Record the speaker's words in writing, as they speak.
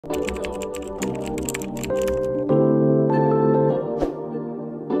Hey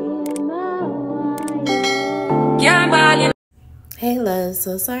love,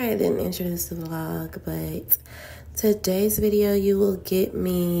 so sorry I didn't introduce the vlog, but today's video you will get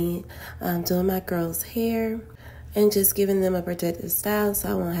me doing my girls' hair and just giving them a protective style so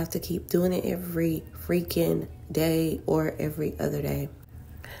I won't have to keep doing it every freaking day or every other day.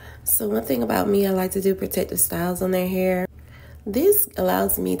 So one thing about me, I like to do protective styles on their hair. This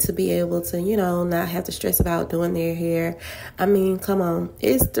allows me to be able to, you know, not have to stress about doing their hair. I mean, come on,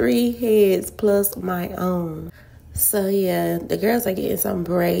 it's 3 heads plus my own. So yeah, the girls are getting some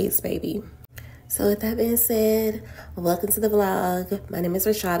braids, baby. So with that being said, welcome to the vlog. My name is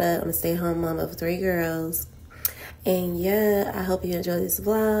Rashoda. I'm a stay-at-home mom of 3 girls. And yeah, I hope you enjoy this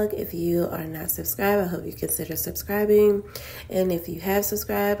vlog. If you are not subscribed, I hope you consider subscribing. And if you have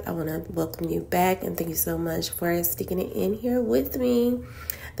subscribed, I want to welcome you back and thank you so much for sticking it in here with me.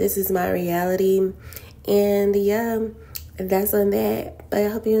 This is my reality. And yeah, that's on that. But I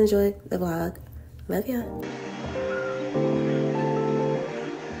hope you enjoy the vlog. Love ya.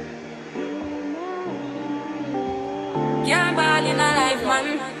 Can't ball in a life,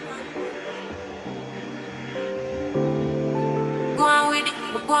 man. Go on with it,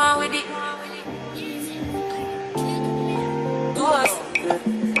 go on with it. To us.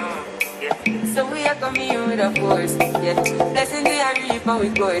 So we are coming here with a force. Yeah. Blessings we are reap and we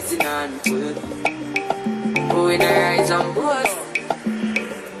coursing on full. We in a rise and boast.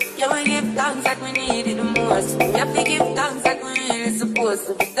 Yeah, we give thanks like we need it the most. We have to give thanks like we really supposed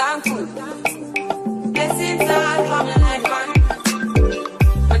to be thankful. Blessings all coming like man.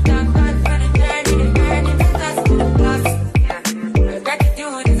 But thank God for the journey that us to the plus. Yeah.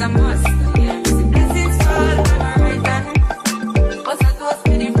 Gratitude is a must. Yeah. Blessings fall on my right hand. Us are those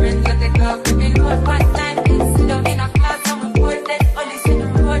many friends that take off to be load. Part time kids sit down in a class and we board then only see the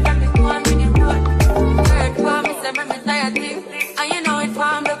road and we go on with the road. Third form is a very tired thing. And you know it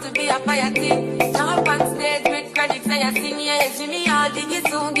formed up to be a fire thing. Now up on stage with credits and you sing, yeah, Jimmy, all did you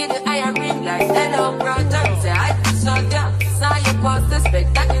soon get the higher rim like hello, brother. Say I just shut down. Saw you post a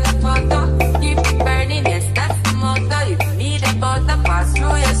spectacular photo. Keep it burning, yes, that's the motto. If you need a butter, pass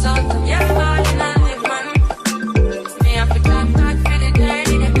through your soul. Yeah, all in a live, man. Me have to come back for the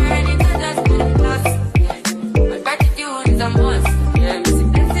journey, the burning, so just do the plus. But gratitude is a must. Yeah, me see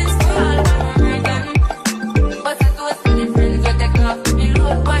blessings fall on my right hand. But I do it for the friends that take off to be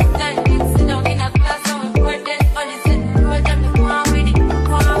load. Part time kids sit down in a class and we board then only sit the road and we go on with it,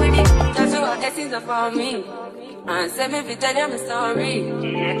 go on with it. That's what blessings are for me. And send me to tell them a story.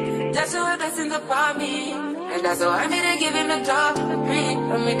 That's what blessings are for me. And that's why I'm gonna give him the top of the green.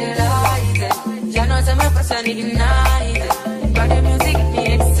 From me delighted. You know some of us are ignited. But the music get me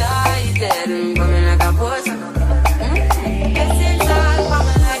excited. Coming like a potion. Blessings all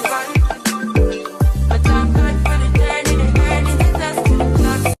coming like fun. But thank God for the journey, the journey that us to the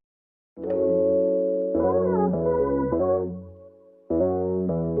plus.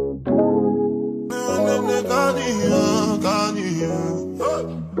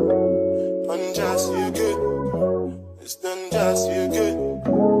 Done just you good. It's done just you good.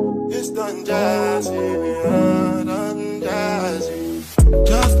 It's done just yeah, done just you.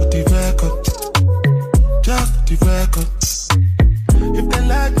 Just for the record. Just for the record. If they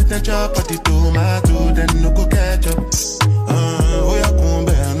like me, they chop at the tomato, then no go catch up. Oh yeah, come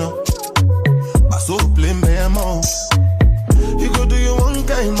bear no. But so plain bear more. You go do your one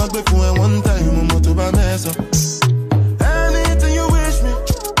kind, not before one time, I'm not to buy mess up. Anything you wish me,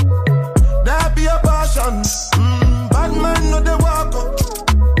 that be a passion. Bad man no they walk up,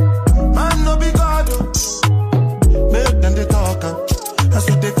 man no be God up. Make them they talk up, and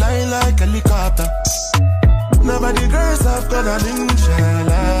so they fly like helicopter. Nobody girls have got an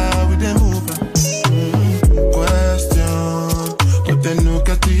inshallah with them move. Question, but they no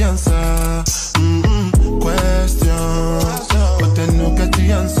get the answer. Question, but they no get the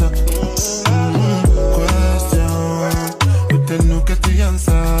answer. Question, but they no get the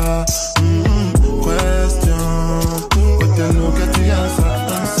answer. Question, but they no get the answer.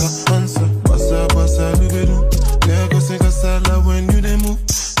 Answer. Bossa, lubedu. Lego sing a sala when you they move.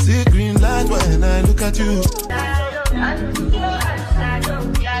 See green light when I look at you. I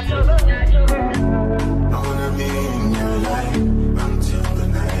wanna be in your life until the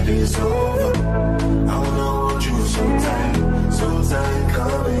night is over. I wanna hold you so tight,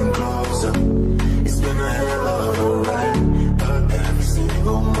 coming closer. It's been a hell of a ride, but every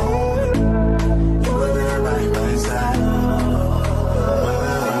single moment you were there by my side.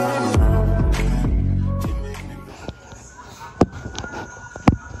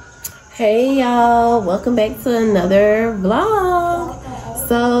 Hey y'all, welcome back to another vlog.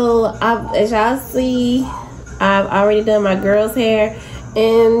 So as y'all see, I've already done my girl's hair,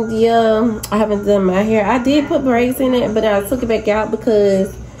 and yeah, I haven't done my hair. I did put braids in it, but I took it back out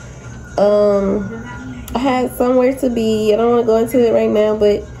because I had somewhere to be. I don't want to go into it right now,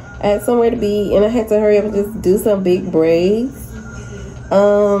 but I had somewhere to be, and I had to hurry up and just do some big braids.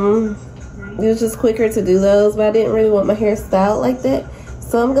 It was just quicker to do those, but I didn't really want my hair styled like that.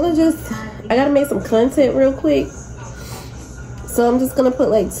 So I'm gonna I gotta make some content real quick. So I'm just gonna put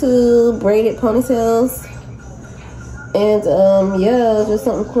like 2 braided ponytails. And yeah, just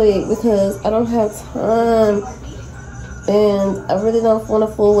something quick because I don't have time. And I really don't want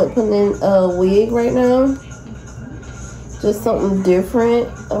to fool with putting in a wig right now. Just something different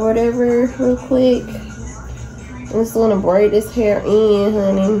or whatever real quick. I just want to braid this hair in,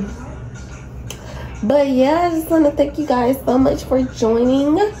 honey. But yeah, I just want to thank you guys so much for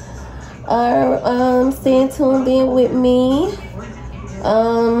joining or staying tuned in with me.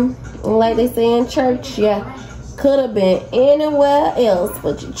 Like they say in church, yeah, could have been anywhere else,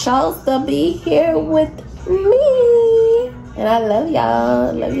 but you chose to be here with me. And I love y'all.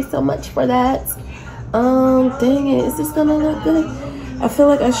 I love you so much for that. Dang it, is this gonna look good? I feel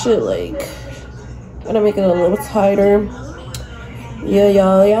like I should gotta make it a little tighter. Yeah,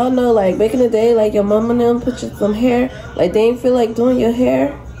 y'all know, like back in the day, like your mama and them put you some hair, like they didn't feel like doing your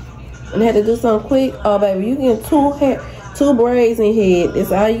hair and they had to do something quick. Oh baby, you get 2 braids in your head.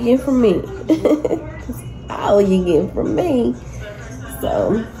 That's all you get from me. That's all you get from me.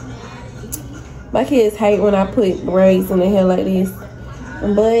 So my kids hate when I put braids in their hair like this,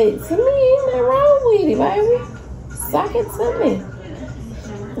 but to me ain't nothing wrong with it, baby. Sock it to me.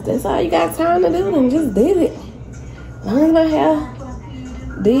 If that's all you got time to do, then just did it. As long as my hair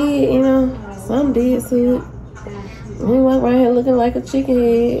did, you know, some did to it. I ain't walk around here looking like a chicken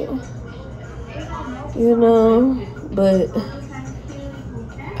head, you know. But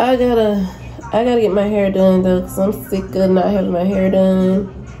I gotta get my hair done though, cause I'm sick of not having my hair done.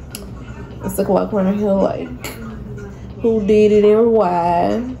 I'm sick of walking around here like, who did it and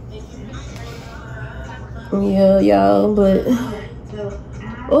why? Yeah, y'all, but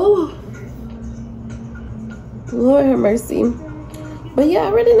oh, Lord have mercy. But yeah, I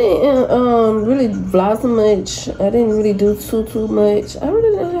really didn't really vlog so much. I didn't really do too much. I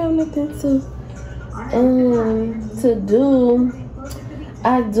really didn't have nothing to do.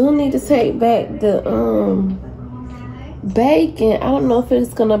 I do need to take back the bacon. I don't know if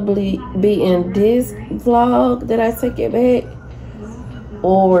it's gonna be in this vlog that I take it back,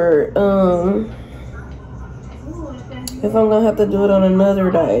 or if I'm gonna have to do it on another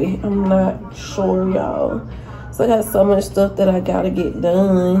day. I'm not sure, y'all. So I got so much stuff that I gotta get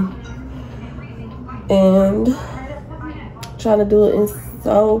done, and trying to do it in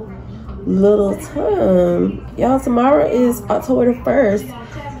so little time. Y'all, tomorrow is October the 1st.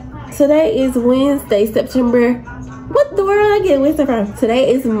 Today is Wednesday, September. What the world I get Wednesday from?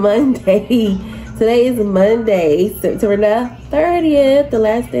 Today is Monday. Today is Monday, September the 30th, the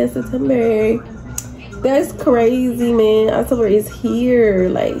last day of September. That's crazy, man. October is here.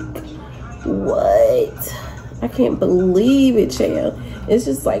 Like, what? I can't believe it, child. It's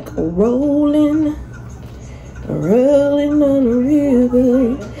just like rolling on the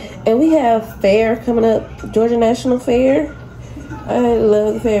river. And we have fair coming up, Georgia National Fair. I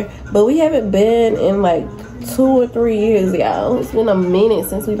love the fair, but we haven't been in like 2 or 3 years, y'all. It's been a minute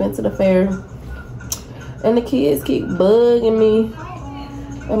since we've been to the fair, and the kids keep bugging me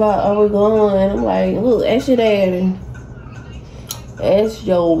about, are we going? I'm like, look, ask your daddy. Ask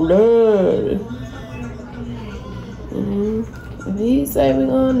your daddy. If he say we're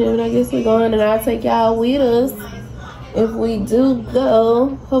going, then I guess we're going, and I'll take y'all with us. If we do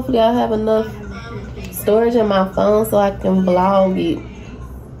go, hopefully I'll have enough storage in my phone so I can vlog it.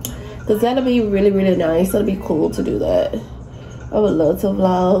 Because that'll be really, really nice. That'll be cool to do that. I would love to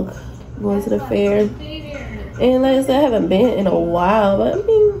vlog going to the fair. And like I said, I haven't been in a while. But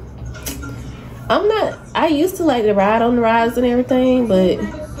I mean, I used to like to ride on the rides and everything. But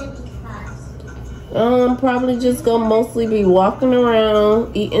I'm probably just going to mostly be walking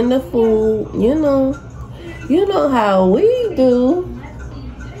around, eating the food, you know. You know how we do.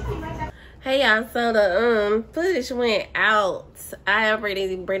 Hey y'all, so the footage went out. I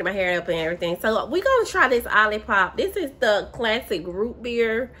already braided my hair up and everything. So we're gonna try this OLIPOP. This is the classic root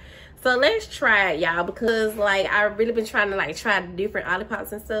beer. So let's try it, y'all, because like I've really been trying to like try different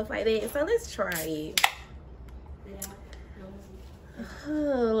OLIPOPs and stuff like that. So let's try it.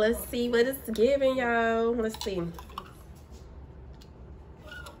 Oh, let's see what it's giving, y'all. Let's see.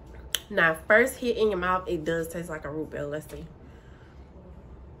 Now, first hit in your mouth, it does taste like a root beer. Let's see.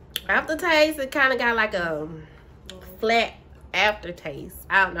 Aftertaste, it kind of got like a flat aftertaste.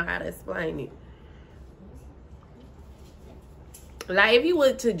 I don't know how to explain it. Like if you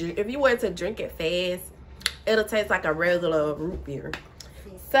were to drink it fast, it'll taste like a regular root beer.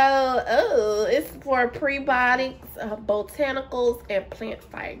 So, it's for prebiotics, botanicals, and plant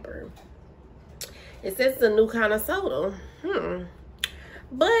fiber. It says it's a new kind of soda.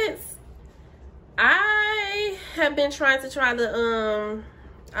 But I have been trying to try the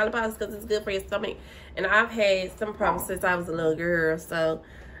OLIPOP because it's good for your stomach, and I've had some problems since I was a little girl. So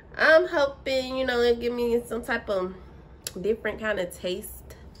I'm hoping, you know, it'll give me some type of different kind of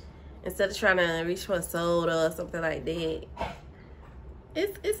taste instead of trying to reach for a soda or something like that.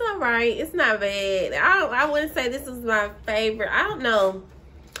 It's all right. It's not bad. I wouldn't say this is my favorite. I don't know.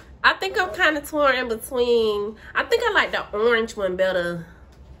 I think I'm kind of torn in between. I think I like the orange one better.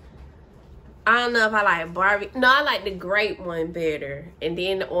 I don't know if I like Barbie. No, I like the grape one better. And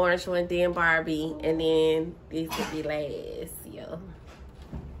then the orange one, then Barbie. And then this would be last, yo.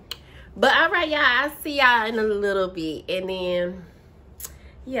 But all right, y'all. I'll see y'all in a little bit. And then,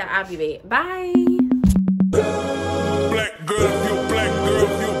 yeah, I'll be back. Bye. Black girl, if you black girl,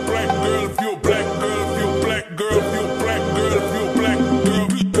 if you black girl, if you black girl, if you black girl, if you black girl, if you black girl,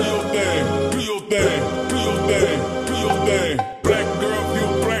 do your thing, do your thing, do your thing, do your thing. Black girl, if you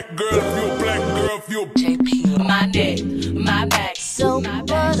black girl, if you black girl, if you JP, my neck, my back, So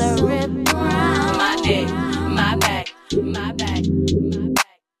buttery brown. my neck, my back, my back, my back,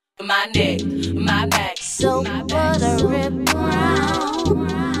 my neck, my back, So my back.